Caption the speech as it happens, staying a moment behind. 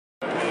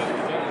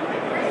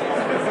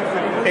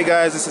Hey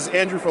guys, this is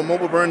Andrew from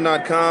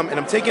MobileBurn.com, and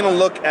I'm taking a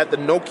look at the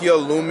Nokia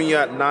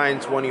Lumia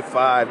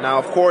 925. Now,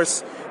 of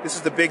course, this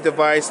is the big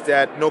device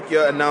that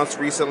Nokia announced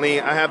recently.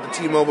 I have the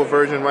T-Mobile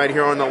version right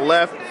here on the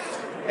left.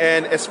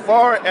 And as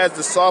far as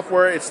the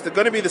software, it's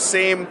going to be the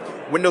same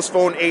Windows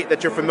Phone 8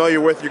 that you're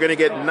familiar with. You're going to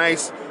get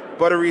nice,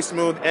 buttery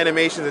smooth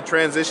animations and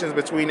transitions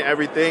between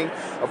everything.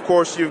 Of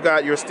course, you've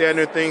got your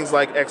standard things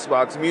like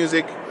Xbox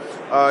Music.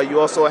 You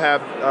also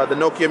have the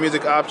Nokia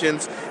Music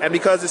options, and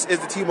because this is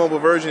the T-Mobile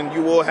version,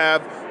 you will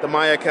have the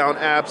My Account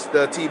apps,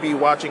 the TV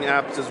watching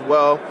apps as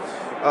well.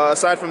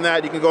 Aside from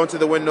that, you can go into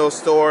the Windows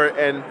Store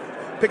and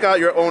pick out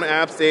your own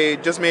apps. They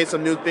just made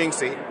some new things,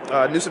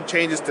 some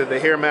changes to the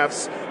Hair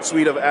Maps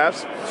suite of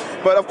apps.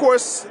 But of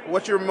course,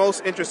 what you're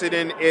most interested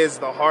in is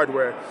the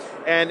hardware.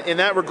 And in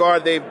that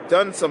regard, they've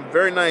done some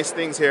very nice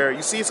things here.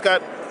 You see it's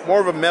got more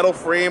of a metal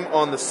frame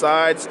on the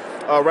sides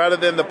rather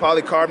than the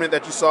polycarbonate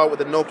that you saw with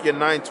the Nokia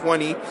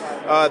 920.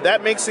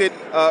 That makes it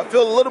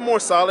feel a little more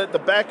solid. The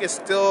back is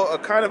still a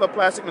kind of a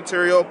plastic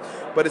material,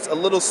 but it's a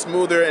little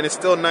smoother and it's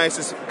still nice.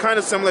 It's kind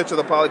of similar to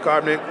the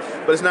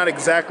polycarbonate, but it's not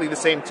exactly the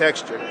same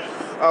texture.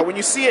 When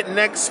you see it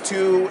next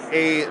to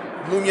a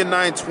Lumia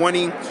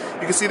 920, you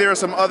can see there are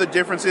some other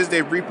differences.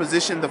 They've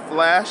repositioned the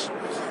flash.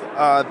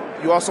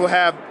 You also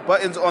have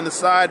buttons on the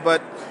side,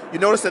 but you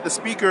notice that the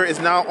speaker is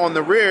now on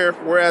the rear,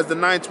 whereas the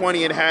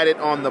 920 had it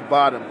on the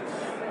bottom.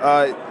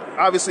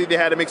 Obviously, they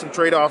had to make some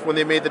trade-off when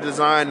they made the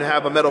design to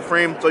have a metal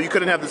frame, so you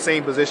couldn't have the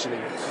same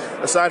positioning.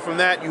 Aside from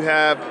that, you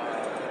have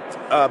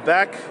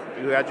back,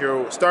 you got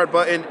your start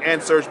button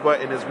and search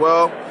button as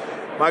well.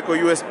 Micro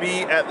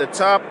USB at the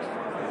top.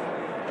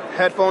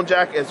 Headphone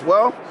jack as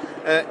well,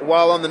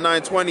 while on the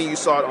 920 you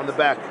saw it on the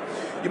back.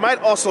 You might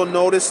also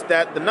notice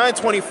that the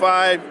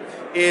 925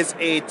 is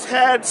a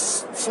tad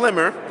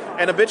slimmer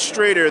and a bit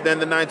straighter than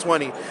the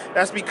 920.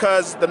 That's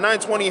because the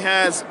 920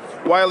 has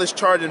wireless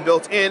charging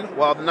built in,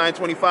 while the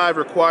 925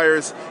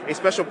 requires a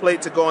special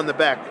plate to go on the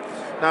back.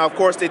 Now, of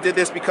course, they did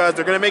this because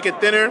they're going to make it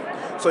thinner,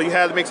 so you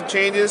had to make some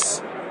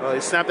changes.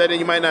 Snap that in,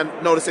 you might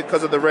not notice it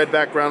because of the red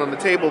background on the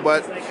table,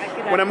 but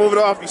when I move it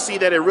off, you see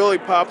that it really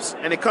pops,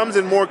 and it comes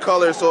in more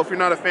colors, so if you're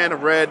not a fan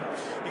of red,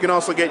 you can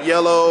also get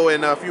yellow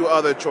and a few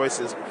other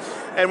choices.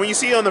 And when you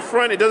see it on the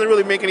front, it doesn't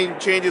really make any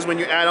changes when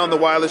you add on the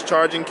wireless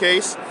charging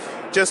case.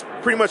 Just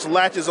pretty much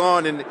latches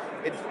on, and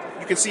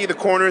you can see the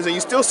corners, and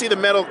you still see the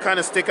metal kind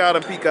of stick out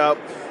and peek out,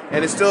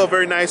 and it's still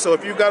very nice. So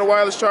if you've got a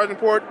wireless charging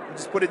port,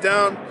 just put it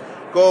down,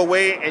 go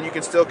away, and you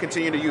can still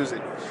continue to use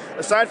it.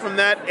 Aside from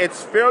that,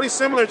 it's fairly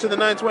similar to the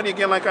 920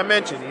 again, like I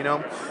mentioned.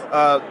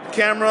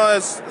 Camera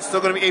is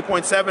still going to be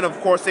 8.7. Of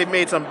course, they've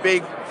made some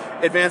big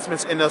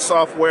advancements in the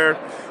software.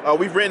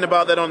 We've written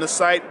about that on the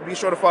site. Be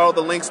sure to follow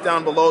the links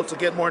down below to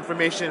get more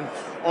information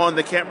on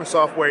the camera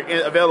software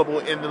available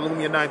in the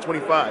Lumia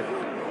 925.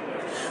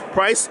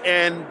 Price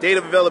and date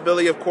of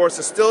availability, of course,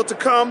 is still to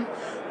come.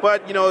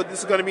 But, this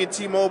is going to be a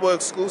T-Mobile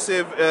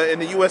exclusive in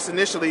the U.S.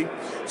 initially,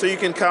 so you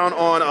can count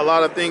on a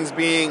lot of things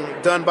being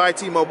done by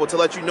T-Mobile to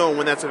let you know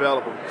when that's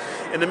available.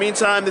 In the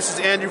meantime, this is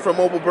Andrew from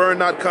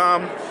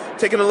MobileBurn.com,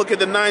 taking a look at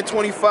the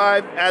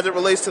 925 as it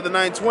relates to the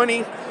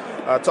 920.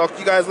 Talk to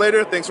you guys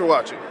later. Thanks for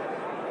watching.